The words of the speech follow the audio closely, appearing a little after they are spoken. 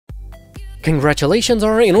Congratulations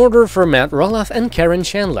are in order for Matt Roloff and Caryn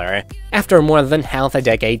Chandler, after more than half a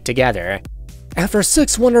decade together. After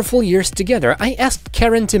 6 wonderful years together, I asked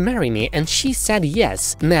Caryn to marry me and she said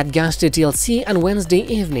yes, Matt goes to TLC on Wednesday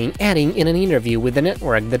evening, adding in an interview with the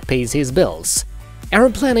network that pays his bills. Our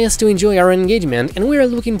plan is to enjoy our engagement and we are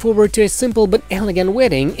looking forward to a simple but elegant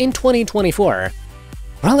wedding in 2024.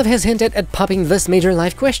 Roloff has hinted at popping this major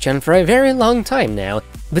life question for a very long time now,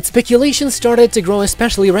 but speculation started to grow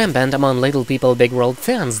especially rampant among Little People Big World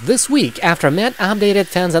fans this week after Matt updated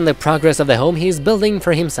fans on the progress of the home he's building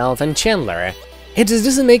for himself and Chandler. It just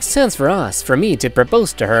doesn't make sense for me to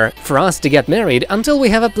propose to her, for us to get married until we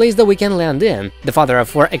have a place that we can land in, the father of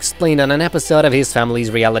 4 explained on an episode of his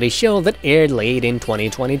family's reality show that aired late in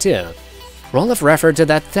 2022. Roloff referred to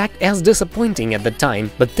that fact as disappointing at the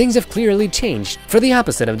time, but things have clearly changed, for the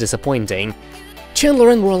opposite of disappointing. Chandler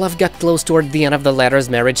and Roloff got close toward the end of the latter's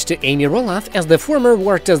marriage to Amy Roloff, as the former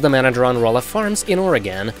worked as the manager on Roloff Farms in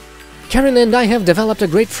Oregon. Caryn and I have developed a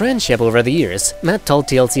great friendship over the years, Matt told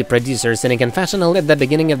TLC producers in a confessional at the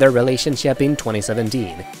beginning of their relationship in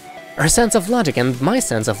 2017. Our sense of logic and my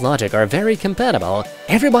sense of logic are very compatible.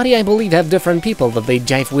 Everybody, I believe, have different people that they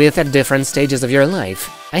jive with at different stages of your life.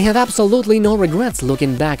 I have absolutely no regrets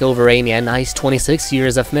looking back over Amy and I's 26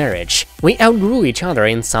 years of marriage. We outgrew each other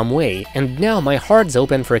in some way, and now my heart's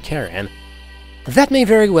open for Caryn. That may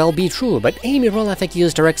very well be true, but Amy Roloff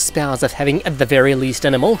accused her ex-spouse of having at the very least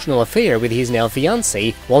an emotional affair with his now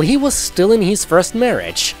fiancé while he was still in his first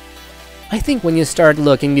marriage. I think when you start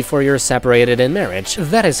looking before you're separated in marriage,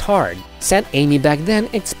 that is hard, said Amy back then,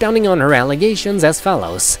 expounding on her allegations as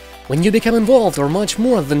follows. When you become involved or much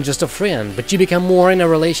more than just a friend, but you become more in a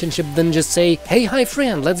relationship than just say, hey, hi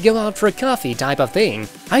friend, let's go out for a coffee type of thing,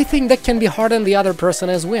 I think that can be hard on the other person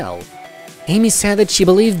as well. Amy said that she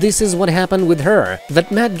believed this is what happened with her,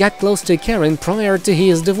 that Matt got close to Caryn prior to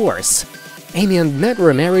his divorce. Amy and Matt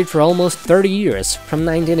were married for almost 30 years, from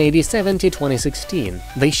 1987 to 2016.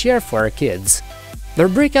 They share 4 kids. Their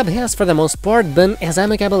breakup has for the most part been as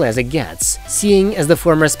amicable as it gets, seeing as the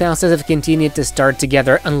former spouses have continued to star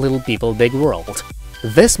together on Little People Big World.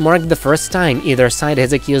 This marked the first time either side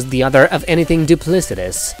has accused the other of anything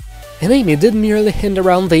duplicitous. And Amy didn't merely hint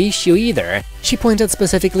around the issue either. She pointed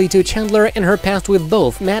specifically to Chandler and her past with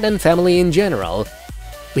both Matt and family in general.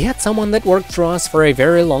 We had someone that worked for us for a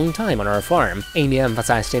very long time on our farm, Amy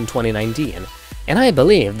emphasized in 2019. And I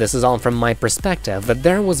believe this is all from my perspective that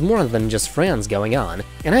there was more than just friends going on,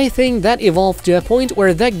 and I think that evolved to a point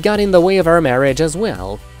where that got in the way of our marriage as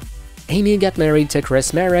well. Amy got married to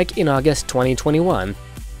Chris Marek in August 2021.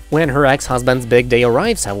 When her ex-husband's big day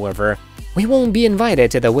arrives, however, we won't be invited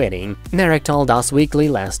to the wedding, Marek told Us Weekly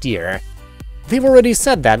last year. They've already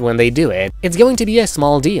said that when they do it, it's going to be a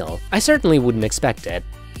small deal. I certainly wouldn't expect it.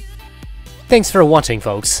 Thanks for watching,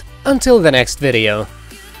 folks. Until the next video.